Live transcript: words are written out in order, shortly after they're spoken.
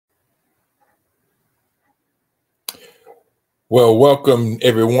Well, welcome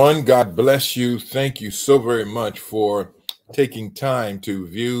everyone. God bless you. Thank you so very much for taking time to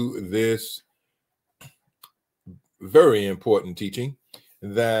view this very important teaching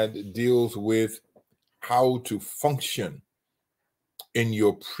that deals with how to function in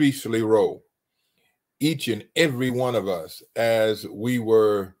your priestly role. Each and every one of us, as we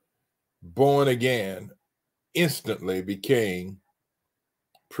were born again, instantly became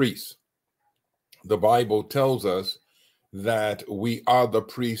priests. The Bible tells us that we are the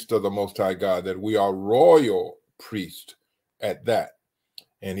priest of the Most High God, that we are royal priests at that.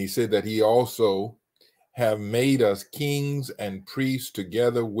 And he said that he also have made us kings and priests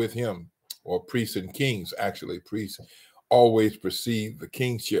together with him, or priests and kings. Actually, priests always precede the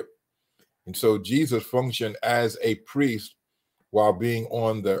kingship. And so Jesus functioned as a priest while being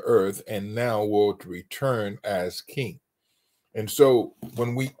on the earth, and now will return as king. And so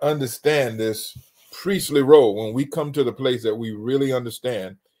when we understand this priestly role, when we come to the place that we really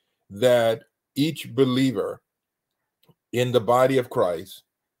understand that each believer in the body of Christ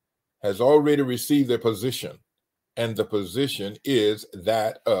has already received their position, and the position is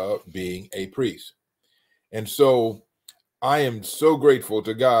that of being a priest. And so I am so grateful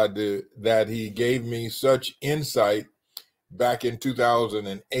to God that he gave me such insight back in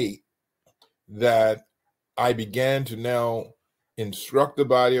 2008 that I began to now instruct the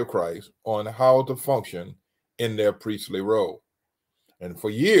body of Christ on how to function in their priestly role. And for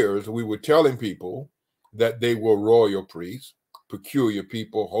years, we were telling people that they were royal priests, peculiar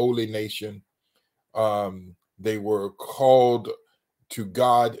people, holy nation. They were called to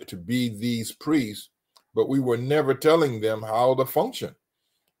God to be these priests, but we were never telling them how to function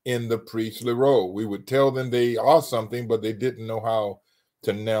in the priestly role. We would tell them they are something, but they didn't know how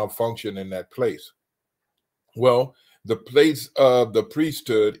to now function in that place. Well, the place of the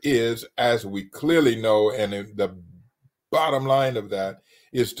priesthood is, as we clearly know, and the bottom line of that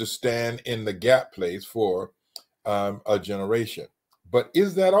is to stand in the gap place for a generation. But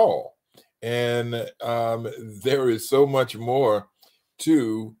is that all? And there is so much more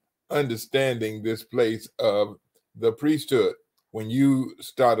to understanding this place of the priesthood. When you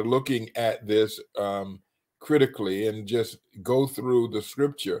started looking at this critically and just go through the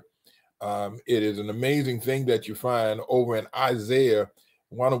scripture, it is an amazing thing that you find over in Isaiah.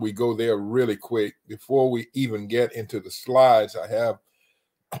 Why don't we go there really quick before we even get into the slides? I have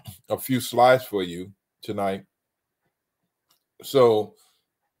a few slides for you tonight. So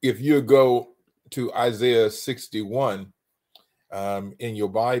if you go to Isaiah 61 in your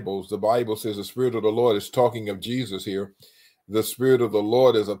Bibles, the Bible says the Spirit of the Lord is talking of Jesus here. The Spirit of the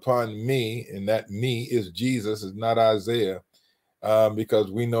Lord is upon me, and that me is Jesus, is not Isaiah.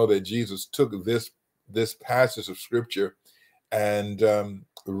 Because we know that Jesus took this passage of scripture and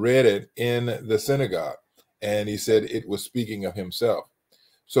read it in the synagogue, and he said it was speaking of himself.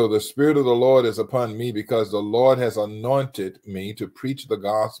 So the Spirit of the Lord is upon me because the Lord has anointed me to preach the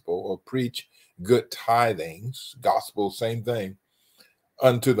gospel, or preach good tidings, gospel, same thing,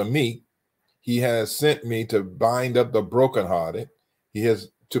 unto the meek. He has sent me to bind up the brokenhearted. He has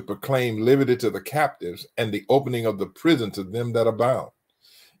to proclaim liberty to the captives and the opening of the prison to them that are bound.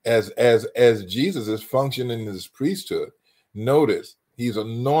 As Jesus is functioning in his priesthood, notice he's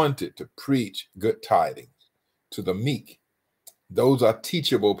anointed to preach good tidings to the meek. Those are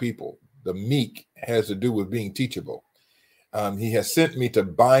teachable people. The meek has to do with being teachable. He has sent me to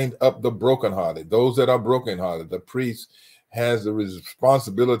bind up the brokenhearted, those that are brokenhearted. The priest has the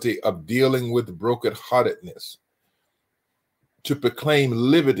responsibility of dealing with brokenheartedness, to proclaim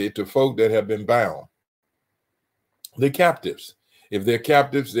liberty to folk that have been bound. The captives. If they're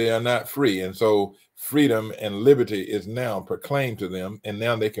captives, they are not free. And so freedom and liberty is now proclaimed to them, and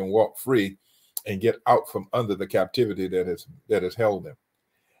now they can walk free and get out from under the captivity that has held them.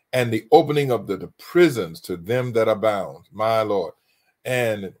 And the opening of the prisons to them that are bound, my Lord.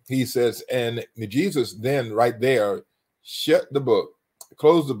 And he says, and Jesus then right there shut the book,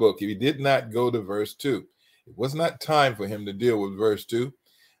 closed the book. He did not go to verse 2. It was not time for him to deal with verse 2,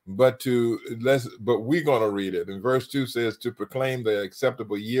 but we're going to read it. And verse 2 says, to proclaim the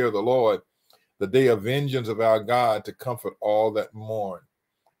acceptable year of the Lord, the day of vengeance of our God, to comfort all that mourn.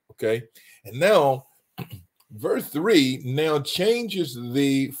 Okay. And now verse 3 now changes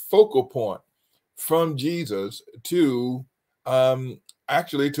the focal point from Jesus to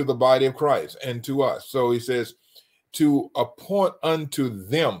actually to the body of Christ and to us. So he says, to appoint unto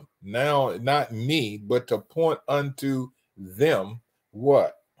them, now not me, but to appoint unto them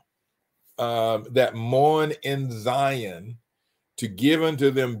what? That mourn in Zion, to give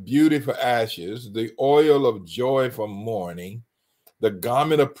unto them beauty for ashes, the oil of joy for mourning, the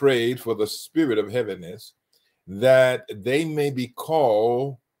garment of praise for the spirit of heaviness, that they may be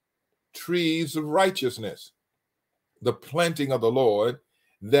called trees of righteousness, the planting of the Lord,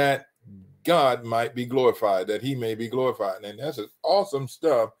 that God might be glorified, that he may be glorified. And that's awesome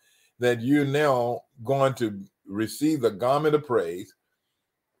stuff, that you're now going to receive the garment of praise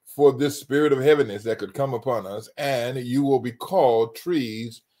for this spirit of heaviness that could come upon us, and you will be called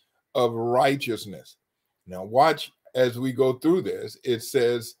trees of righteousness. Now watch as we go through this. It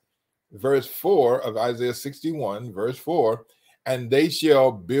says, verse 4 of Isaiah 61, verse 4, and they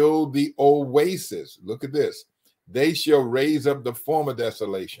shall build the oasis. Look at this. They shall raise up the former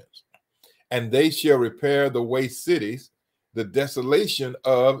desolations, and they shall repair the waste cities, the desolation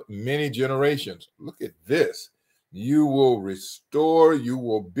of many generations. Look at this. You will restore, you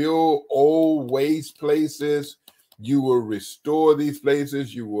will build old waste places, you will restore these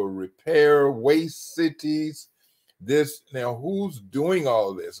places, you will repair waste cities. This, now who's doing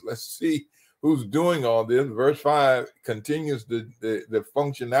all this? Let's see who's doing all this. Verse 5 continues the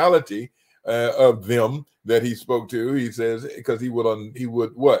functionality of them that he spoke to. He says, because he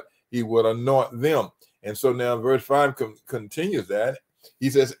would what? He would anoint them. And so now verse 5 continues that.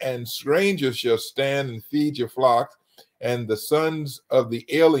 He says, and strangers shall stand and feed your flocks, and the sons of the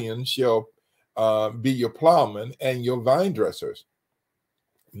alien shall be your plowmen and your vine dressers.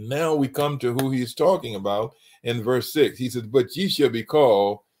 Now we come to who he's talking about in verse 6. He says, but ye shall be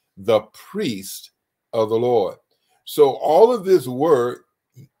called the priest of the Lord. So all of this work,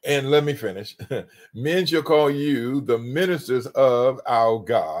 and let me finish. Men shall call you the ministers of our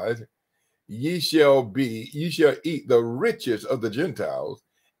God. Ye shall eat the riches of the Gentiles,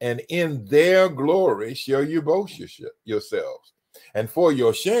 and in their glory shall you boast yourselves. And for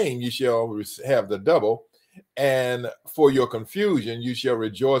your shame you shall have the double, and for your confusion you shall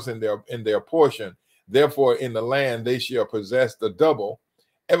rejoice in their portion. Therefore in the land they shall possess the double.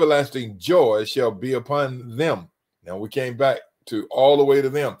 Everlasting joy shall be upon them. Now we came back to all the way to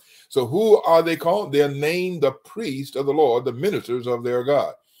them. So who are they called? They're named the priest of the Lord, the ministers of their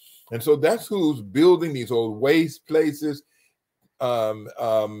God. And so that's who's building these old waste places,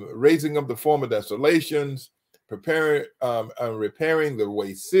 raising up the former desolations, repairing the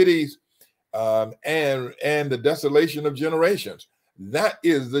waste cities, and the desolation of generations. That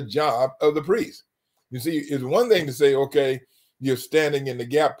is the job of the priest. You see, it's one thing to say, okay, you're standing in the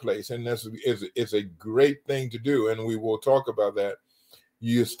gap place, and it's a great thing to do, and we will talk about that.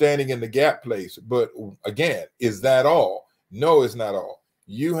 You're standing in the gap place, but again, is that all? No, it's not all.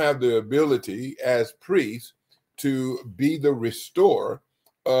 You have the ability as priests to be the restorer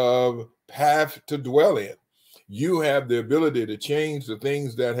of path to dwell in. You have the ability to change the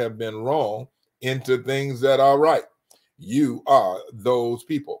things that have been wrong into things that are right. You are those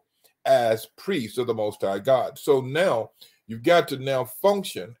people as priests of the Most High God. So now you've got to now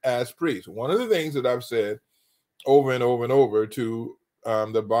function as priests. One of the things that I've said over and over and over to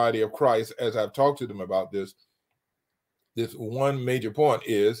the body of Christ, as I've talked to them about this one major point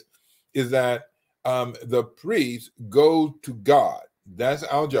is that the priests go to God. That's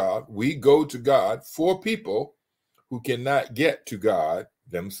our job. We go to God for people who cannot get to God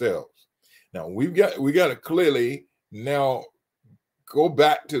themselves. Now we got to clearly now go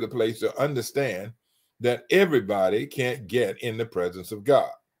back to the place to understand that everybody can't get in the presence of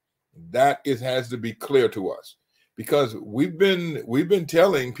God. That has to be clear to us, because we've been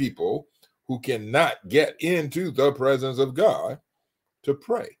telling people who cannot get into the presence of God to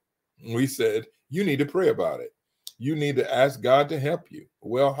pray. We said, you need to pray about it. You need to ask God to help you.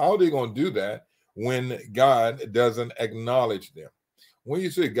 Well, how are they going to do that when God doesn't acknowledge them? When you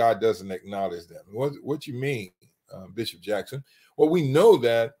say God doesn't acknowledge them, what you mean, Bishop Jackson? Well, we know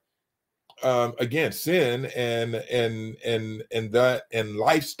that again, sin and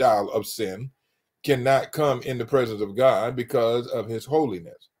lifestyle of sin cannot come in the presence of God because of his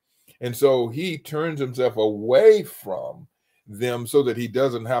holiness. And so he turns himself away from them so that he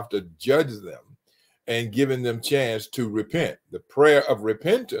doesn't have to judge them, and giving them chance to repent. The prayer of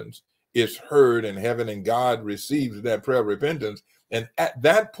repentance is heard in heaven, and God receives that prayer of repentance. And at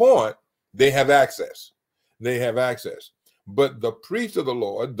that point, they have access. They have access. But the priests of the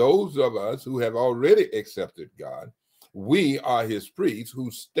Lord, those of us who have already accepted God, we are his priests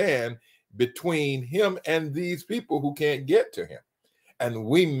who stand between him and these people who can't get to him. And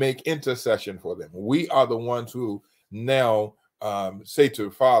we make intercession for them. We are the ones who now say to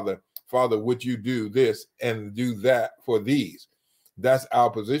Father, would you do this and do that for these? That's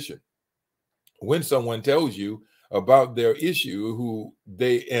our position. When someone tells you about their issue who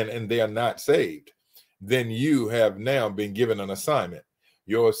they are not saved, then you have now been given an assignment.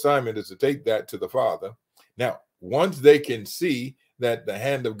 Your assignment is to take that to the Father. Now, once they can see that the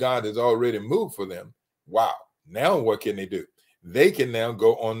hand of God has already moved for them, wow, Now what can they do? They can now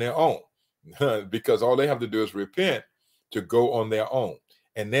go on their own because all they have to do is repent to go on their own.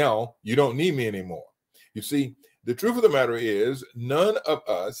 And now you don't need me anymore. You see, the truth of the matter is none of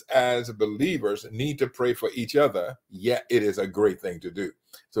us as believers need to pray for each other, yet it is a great thing to do.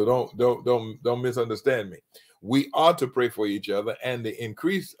 So don't misunderstand me. We ought to pray for each other and the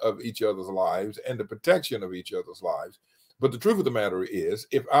increase of each other's lives and the protection of each other's lives. But the truth of the matter is,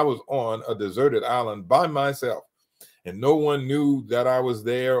 if I was on a deserted island by myself and no one knew that I was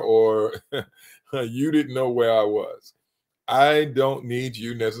there, or you didn't know where I was, I don't need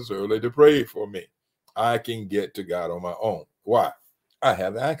you necessarily to pray for me. I can get to God on my own. Why? I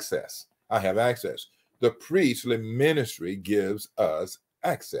have access. I have access. The priestly ministry gives us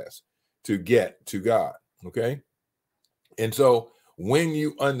access to get to God. Okay. And so when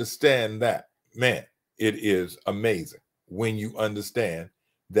you understand that, man, it is amazing when you understand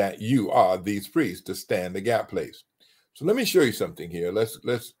that you are these priests to stand the gap place. So let me show you something here.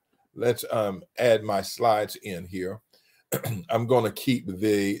 Let's add my slides in here. I'm going to keep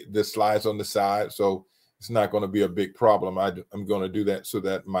the slides on the side, so it's not going to be a big problem. I'm going to do that so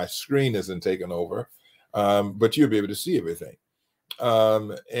that my screen isn't taken over, but you'll be able to see everything.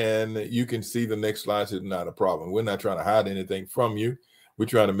 And you can see the next slides is not a problem. We're not trying to hide anything from you. We're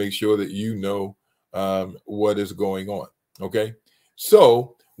trying to make sure that you know what is going on. Okay.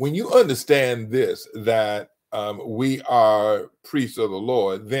 So when you understand this, that we are priests of the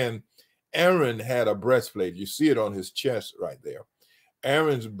Lord, then Aaron had a breastplate. You see it on his chest right there.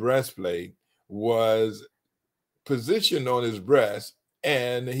 Aaron's breastplate was positioned on his breast,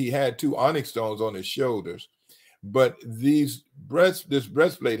 and he had 2 onyx stones on his shoulders. But this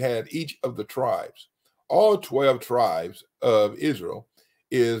breastplate had each of the tribes. All 12 tribes of Israel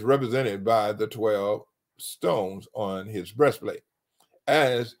is represented by the 12 stones on his breastplate.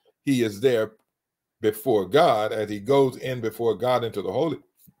 As he is there before God, as he goes in before God into the holy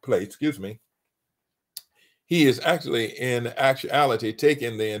place, he is actually in actuality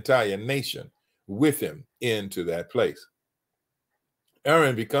taking the entire nation with him into that place.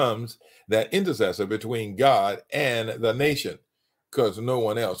 Aaron becomes that intercessor between God and the nation, because no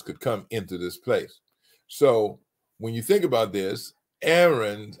one else could come into this place. So when you think about this,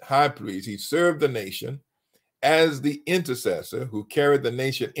 Aaron's high priest, he served the nation as the intercessor who carried the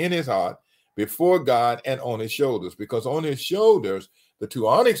nation in his heart before God and on his shoulders, because on his shoulders, the 2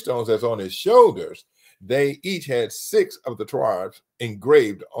 onyx stones that's on his shoulders, they each had 6 of the tribes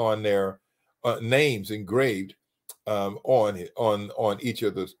engraved on their names engraved on each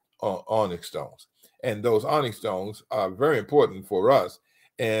of the onyx stones. And those onyx stones are very important for us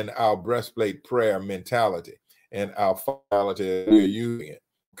in our breastplate prayer mentality and our finality we're using it.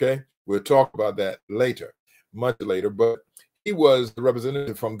 Okay, we'll talk about that later, much later. But he was the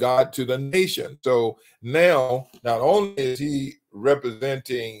representative from God to the nation. So now, not only is he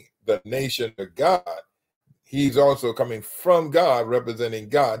representing the nation to God, he's also coming from God, representing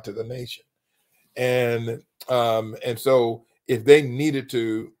God to the nation. And so if they needed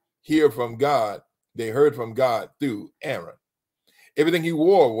to hear from God, they heard from God through Aaron. Everything he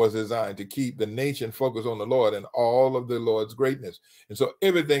wore was designed to keep the nation focused on the Lord and all of the Lord's greatness. And so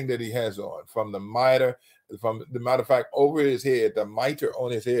everything that he has on, from the mitre, from the matter of fact, over his head, the mitre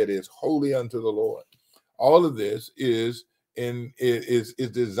on his head is holy unto the Lord. All of this is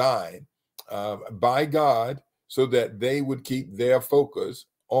designed by God so that they would keep their focus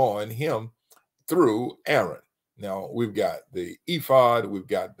on him through Aaron. Now we've got the ephod, we've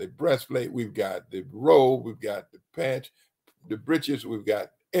got the breastplate, we've got the robe, we've got the pants, the breeches, we've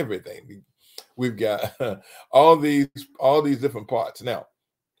got everything. We've got all these different parts. Now,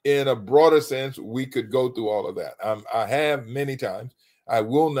 in a broader sense, we could go through all of that. I have many times. I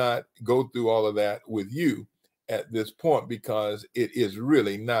will not go through all of that with you at this point, because it is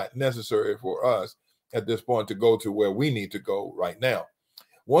really not necessary for us at this point to go to where we need to go right now.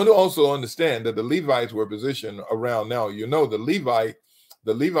 One to also understand that the Levites were positioned around now. You know, the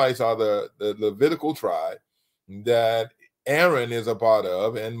Levites are the Levitical tribe that Aaron is a part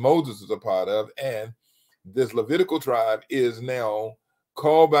of and Moses is a part of. And this Levitical tribe is now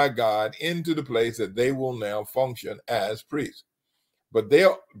called by God into the place that they will now function as priests. But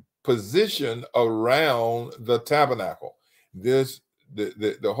they're positioned around the tabernacle.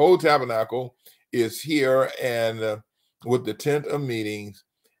 The whole tabernacle is here, and with the tent of meetings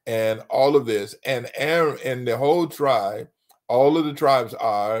and all of this, and Aaron and the whole tribe, all of the tribes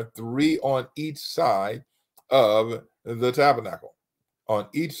are 3 on each side of the tabernacle. On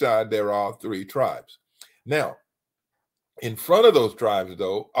each side, there are 3 tribes. Now, in front of those tribes,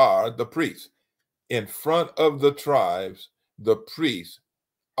 though, are the priests. In front of the tribes, the priests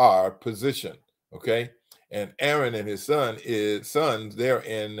are positioned, okay? And Aaron and his sons, they're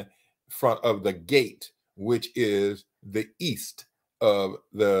in front of the gate, which is the east of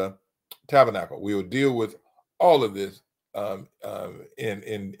the tabernacle. We will deal with all of this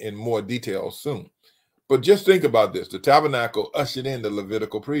in more detail soon. But just think about this. The tabernacle ushered in the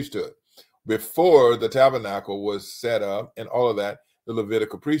Levitical priesthood. Before the tabernacle was set up and all of that, the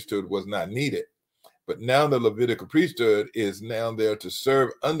Levitical priesthood was not needed. But now the Levitical priesthood is now there to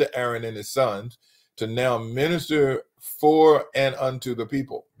serve under Aaron and his sons, to now minister for and unto the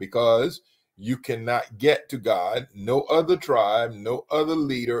people, because you cannot get to God. No other tribe, no other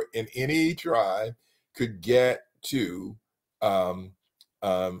leader in any tribe could get to God.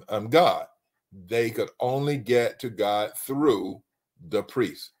 They could only get to God through the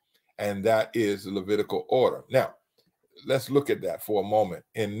priest, and that is the Levitical order. Now, let's look at that for a moment.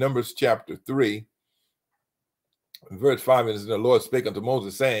 In Numbers chapter 3, verse 5, and the Lord spake unto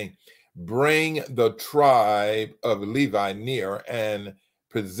Moses, saying, bring the tribe of Levi near and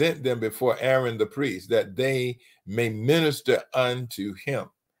present them before Aaron the priest, that they may minister unto him.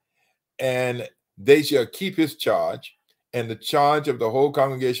 And they shall keep his charge and the charge of the whole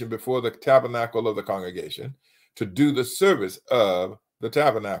congregation before the tabernacle of the congregation, to do the service of the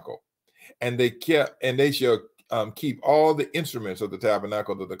tabernacle. And they shall keep all the instruments of the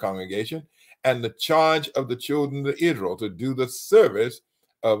tabernacle of the congregation, and the charge of the children of Israel to do the service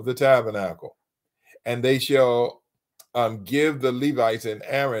of the tabernacle. And they shall give the Levites and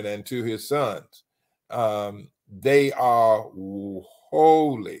Aaron and to his sons. They are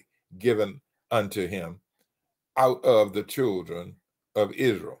wholly given unto him out of the children of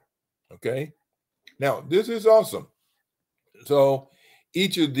Israel. Okay. Now, this is awesome. So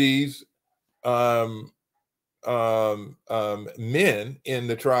each of these men in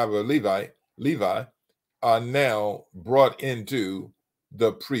the tribe of Levi are now brought into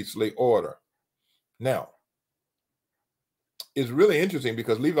the priestly order. Now, it's really interesting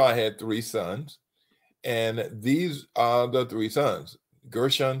because Levi had 3 sons, and these are the 3 sons: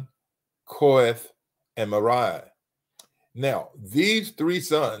 Gershon, Kohath, and Merari. Now, these 3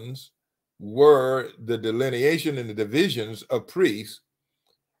 sons were the delineation and the divisions of priests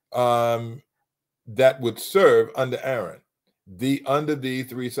that would serve under Aaron, under the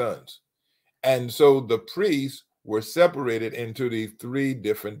 3 sons. And so the priests were separated into these 3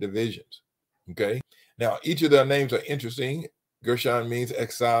 different divisions. Okay. Now, each of their names are interesting. Gershon means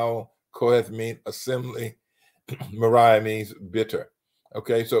exile. Kohath means assembly. Merari means bitter.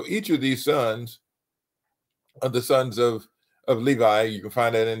 Okay. So each of these sons are the sons of Levi. You can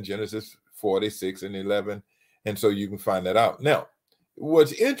find that in Genesis 46 and 11. And so you can find that out. Now,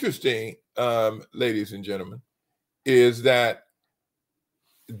 what's interesting, ladies and gentlemen, is that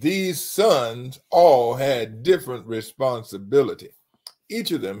these sons all had different responsibility.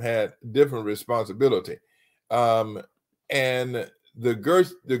 Each of them had different responsibility. And the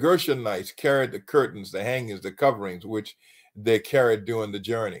Gershonites carried the curtains, the hangings, the coverings, which they carried during the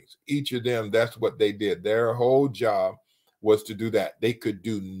journeys. Each of them, that's what they did. Their whole job was to do that. They could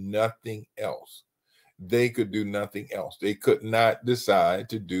do nothing else. They could do nothing else. They could not decide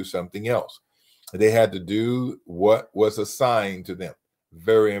to do something else. They had to do what was assigned to them.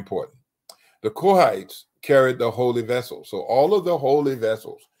 Very important. The Kohites carried the holy vessels. So all of the holy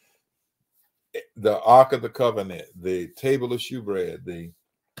vessels, the Ark of the Covenant, the table of shewbread,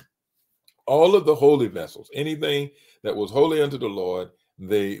 all of the holy vessels, anything that was holy unto the Lord,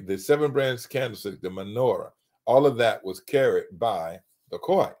 the 7-branched candlestick, the menorah, all of that was carried by the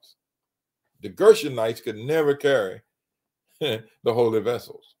Kohites. The Gershonites could never carry the holy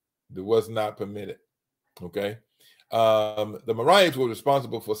vessels. It was not permitted. Okay. The Merarites were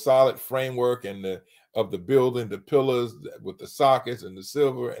responsible for solid framework and of the building, the pillars with the sockets and the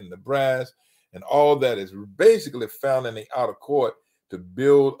silver and the brass, and all that is basically found in the outer court to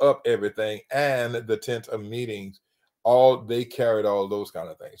build up everything, and the tent of meetings. They carried all those kind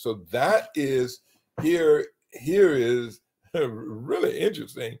of things. So that is here is really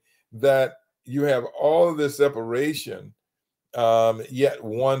interesting that you have all of this separation, yet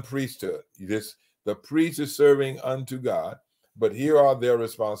one priesthood. The priest is serving unto God, but here are their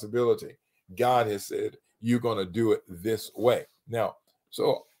responsibility. God has said, you're going to do it this way. Now,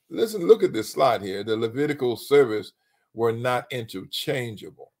 so listen, look at this slide here. The Levitical service were not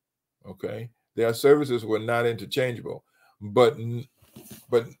interchangeable. Okay. Their services were not interchangeable, but no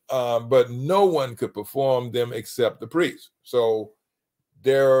one could perform them except the priest. So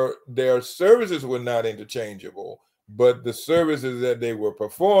their services were not interchangeable, but the services that they were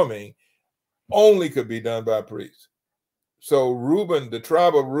performing only could be done by priests. So Reuben, the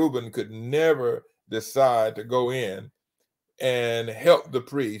tribe of Reuben, could never decide to go in and help the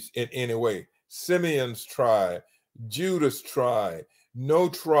priest in any way. Simeon's tribe, Judah's tribe. No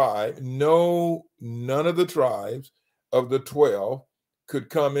tribe, none of the tribes of the 12 could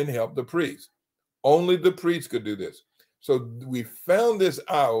come and help the priest. Only the priest could do this. So we found this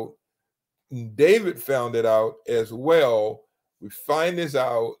out. David found it out as well. We find this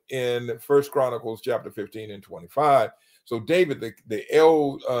out in First Chronicles chapter 15 and 25. So David, the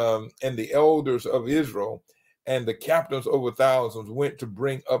elders of Israel and the captains over thousands went to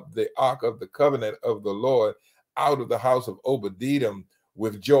bring up the ark of the covenant of the Lord out of the house of Obed-Edom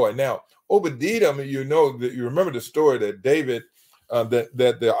with joy. Now, Obed-Edom, you remember the story that David, that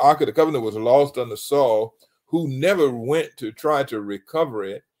the ark of the covenant was lost under Saul, who never went to try to recover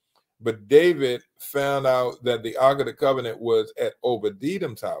it. But David found out that the Ark of the Covenant was at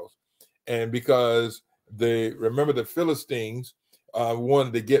Obed-Edom's house. And because remember the Philistines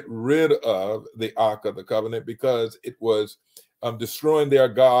wanted to get rid of the Ark of the Covenant because it was destroying their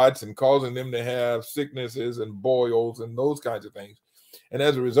gods and causing them to have sicknesses and boils and those kinds of things. And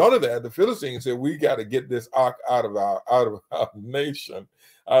as a result of that, the Philistines said, we got to get this Ark out of our nation,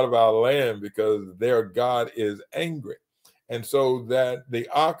 out of our land, because their God is angry. And so that the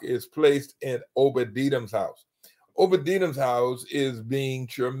ark is placed in Obed-Edom's house. Obed-Edom's house is being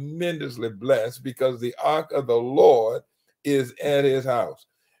tremendously blessed because the ark of the Lord is at his house.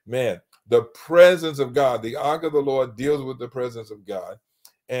 Man, the presence of God, the ark of the Lord deals with the presence of God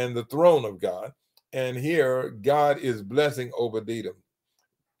and the throne of God. And here, God is blessing Obed-Edom.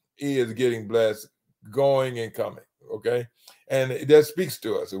 He is getting blessed going and coming, okay? And that speaks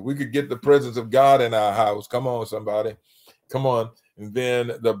to us. If we could get the presence of God in our house, come on, somebody. Come on, and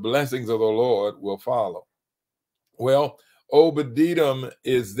then the blessings of the Lord will follow. Well, Obed-Edom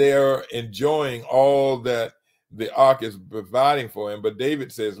is there enjoying all that the ark is providing for him. But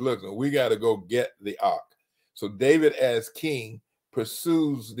David says, look, we got to go get the ark. So David, as king,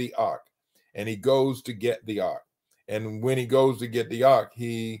 pursues the ark, and he goes to get the ark. And when he goes to get the ark,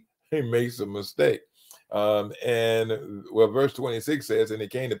 he makes a mistake. Verse 26 says, and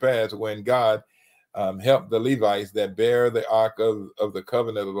it came to pass when God help the Levites that bear the ark of the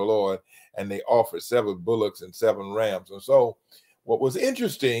covenant of the Lord, and they offered 7 bullocks and 7 rams. And so what was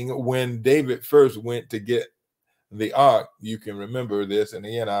interesting, when David first went to get the ark, you can remember this, and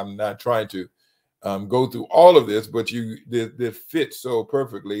again, I'm not trying to go through all of this, but this fits so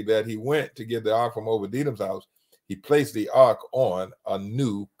perfectly that he went to get the ark from Obed-Edom's house. He placed the ark on a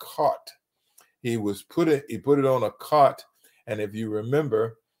new cart. He put it on a cart, and if you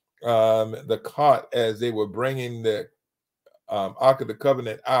remember, the cart, as they were bringing the Ark of the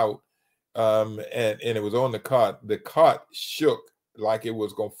Covenant out, and it was on the cart shook like it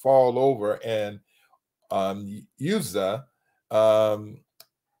was going to fall over, and Uzzah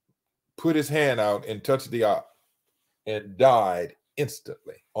put his hand out and touched the ark and died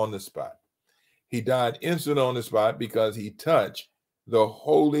instantly on the spot. He died instantly on the spot because he touched the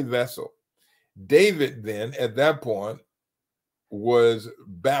holy vessel. David then, at that point, was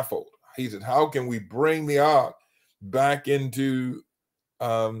baffled. He said, how can we bring the ark back into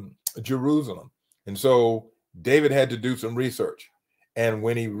Jerusalem? And so David had to do some research. And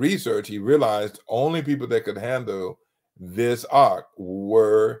when he researched, he realized only people that could handle this ark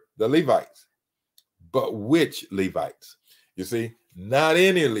were the Levites. But which Levites? You see, not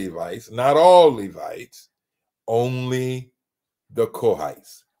any Levites, not all Levites, only the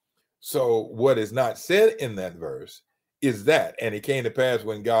Kohites. So what is not said in that verse is that, and it came to pass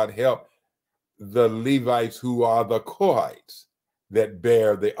when God helped the Levites, who are the Kohites that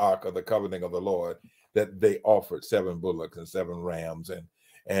bear the ark of the covenant of the Lord, that they offered 7 bullocks and 7 rams,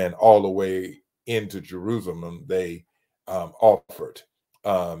 and all the way into Jerusalem they offered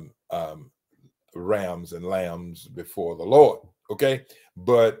rams and lambs before the Lord. Okay,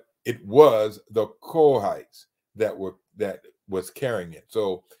 but it was the Kohites that was carrying it.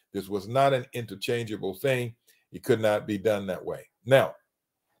 So this was not an interchangeable thing. It could not be done that way. Now,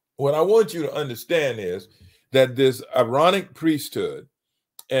 what I want you to understand is that this Aaronic priesthood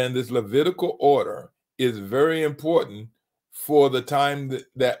and this Levitical order is very important for the time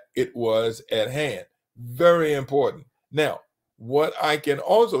that it was at hand. Very important. Now, what I can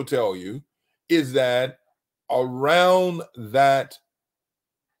also tell you is that around that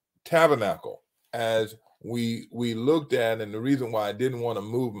tabernacle, as we looked at, and the reason why I didn't want to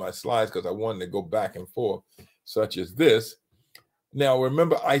move my slides because I wanted to go back and forth, such as this. Now,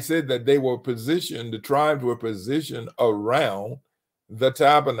 remember, I said that they were positioned, the tribes were positioned around the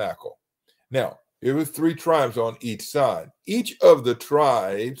tabernacle. Now, there were 3 tribes on each side. Each of the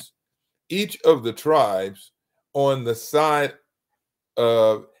tribes on the side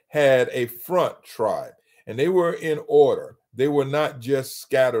had a front tribe, and they were in order. they were not just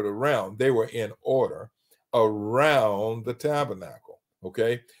scattered around, they were in order around the tabernacle.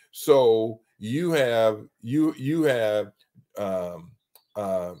 Okay, so you have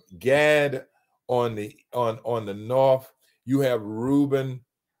Gad on the north, you have Reuben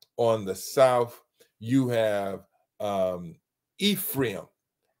on the south, you have Ephraim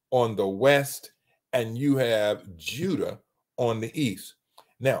on the west, and you have Judah on the east.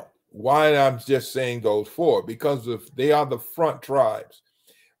 Now, why I'm just saying those four? Because they are the front tribes.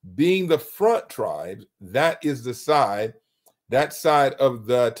 Being the front tribes, that is the side, that side of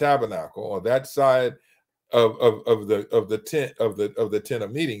the tabernacle, or that side of the tent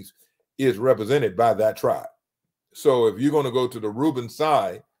of meetings is represented by that tribe. So if you're going to go to the Reuben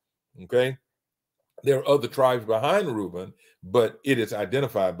side, okay, there are other tribes behind Reuben, but it is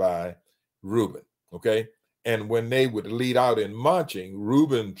identified by Reuben, okay? And when they would lead out in marching,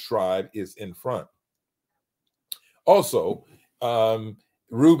 Reuben tribe is in front. Also,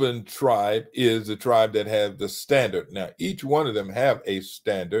 Reuben tribe is the tribe that has the standard. Now, each one of them have a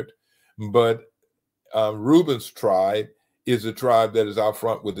standard, but Reuben's tribe is the tribe that is out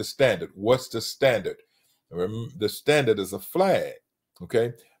front with the standard. What's the standard? The standard is a flag,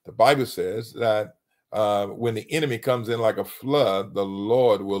 okay? The Bible says that when the enemy comes in like a flood, the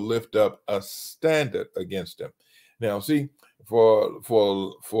Lord will lift up a standard against him. Now, see,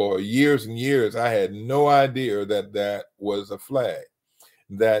 for years and years, I had no idea that that was a flag,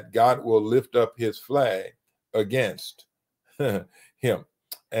 that God will lift up his flag against him.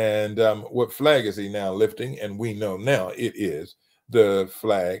 And what flag is he now lifting? And we know now it is the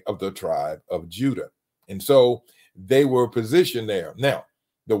flag of the tribe of Judah. And so they were positioned there. Now,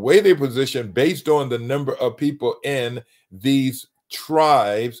 the way they position based on the number of people in these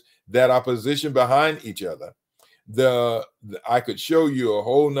tribes that are positioned behind each other. I could show you a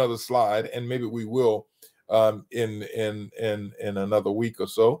whole nother slide, and maybe we will in another week or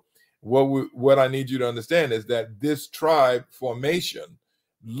so. What I need you to understand is that this tribe formation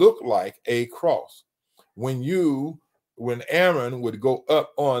looked like a cross. When Aaron would go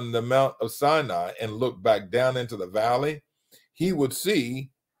up on the Mount of Sinai and look back down into the valley, he would see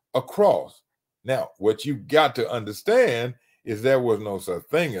a cross. Now, what you got to understand is there was no such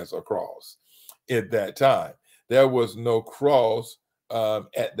thing as a cross at that time. There was no cross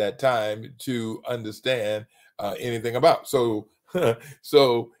at that time to understand anything about. So,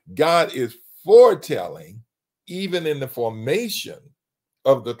 so God is foretelling, even in the formation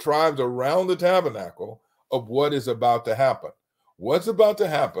of the tribes around the tabernacle, of what is about to happen. What's about to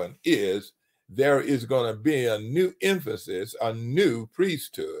happen is there is going to be a new emphasis, a new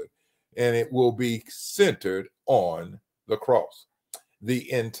priesthood, and it will be centered on the cross. The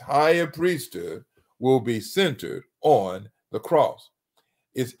entire priesthood will be centered on the cross.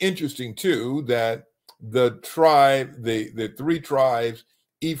 It's interesting, too, that the three tribes,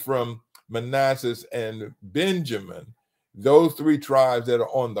 Ephraim, Manasseh, and Benjamin, those three tribes that are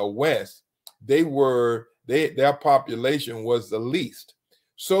on the west, their population was the least,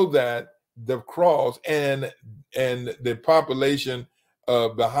 so that the cross and the population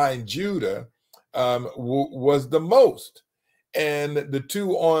behind Judah was the most. And the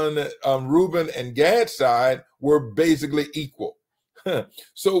two on Reuben and Gad's side were basically equal.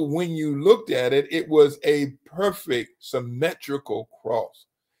 So when you looked at it, it was a perfect symmetrical cross.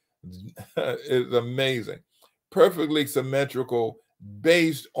 It's amazing. Perfectly symmetrical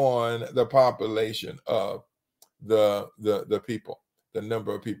based on the population of the people, the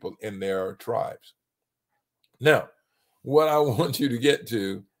number of people in their tribes. Now, what I want you to get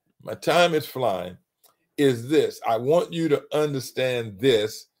to, my time is flying, is this. I want you to understand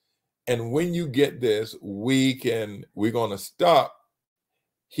this. And when you get this, we're going to stop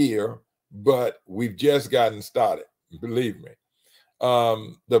here, but we've just gotten started. Believe me.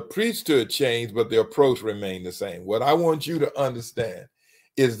 The priesthood changed, but the approach remained the same. What I want you to understand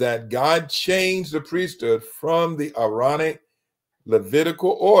is that God changed the priesthood from the Aaronic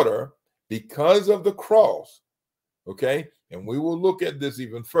Levitical order because of the cross. Okay? And we will look at this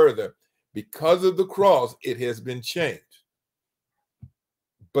even further. Because of the cross, it has been changed.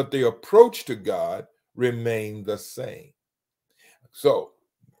 But the approach to God remained the same. So,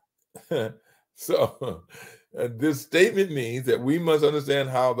 this statement means that we must understand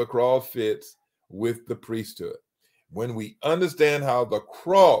how the cross fits with the priesthood. When we understand how the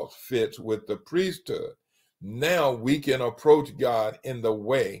cross fits with the priesthood, now we can approach God in the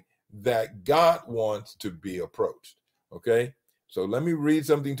way that God wants to be approached. Okay? So let me read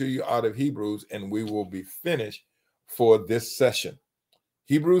something to you out of Hebrews, and we will be finished for this session.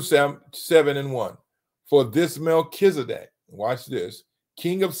 Hebrews 7:1. For this Melchizedek, watch this,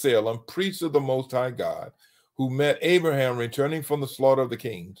 king of Salem, priest of the Most High God, who met Abraham returning from the slaughter of the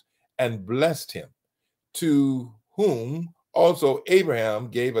kings and blessed him, to whom also Abraham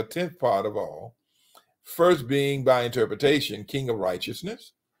gave a tenth part of all, first being by interpretation king of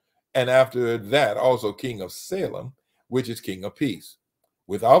righteousness, and after that also king of Salem, which is king of peace,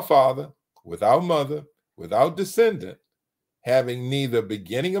 without father, without mother, without descendant, having neither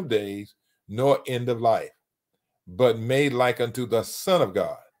beginning of days nor end of life, but made like unto the Son of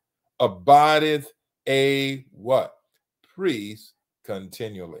God, abideth a what? Priest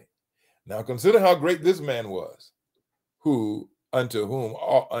continually. Now consider how great this man was, who unto whom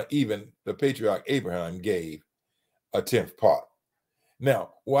even the patriarch Abraham gave a tenth part.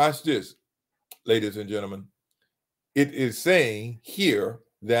 Now, watch this, ladies and gentlemen. It is saying here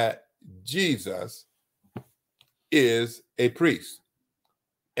that Jesus is a priest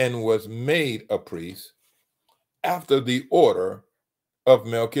and was made a priest after the order of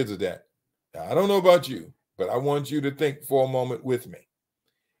Melchizedek. Now, I don't know about you, but I want you to think for a moment with me.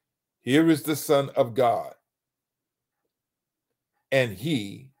 Here is the Son of God, and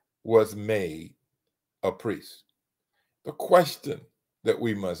he was made a priest. The question that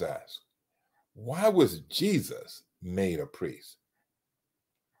we must ask, why was Jesus made a priest?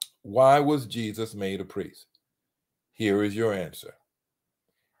 Why was Jesus made a priest? Here is your answer.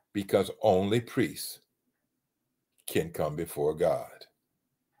 Because only priests can come before God.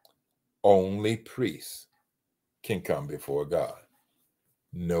 Only priests can come before God.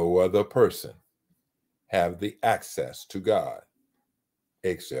 No other person have the access to God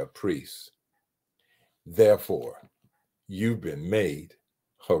except priests. Therefore, you've been made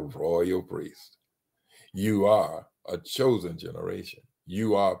a royal priest. You are a chosen generation.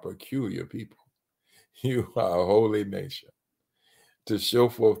 You are a peculiar people. You are a holy nation, to show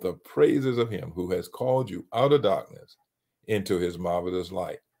forth the praises of him who has called you out of darkness into his marvelous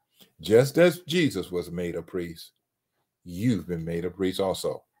light. Just as Jesus was made a priest, you've been made a priest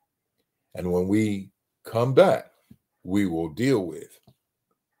also. And when we come back, we will deal with,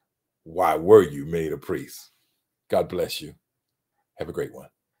 why were you made a priest? God bless you. Have a great one.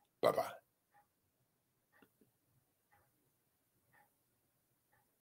 Bye-bye.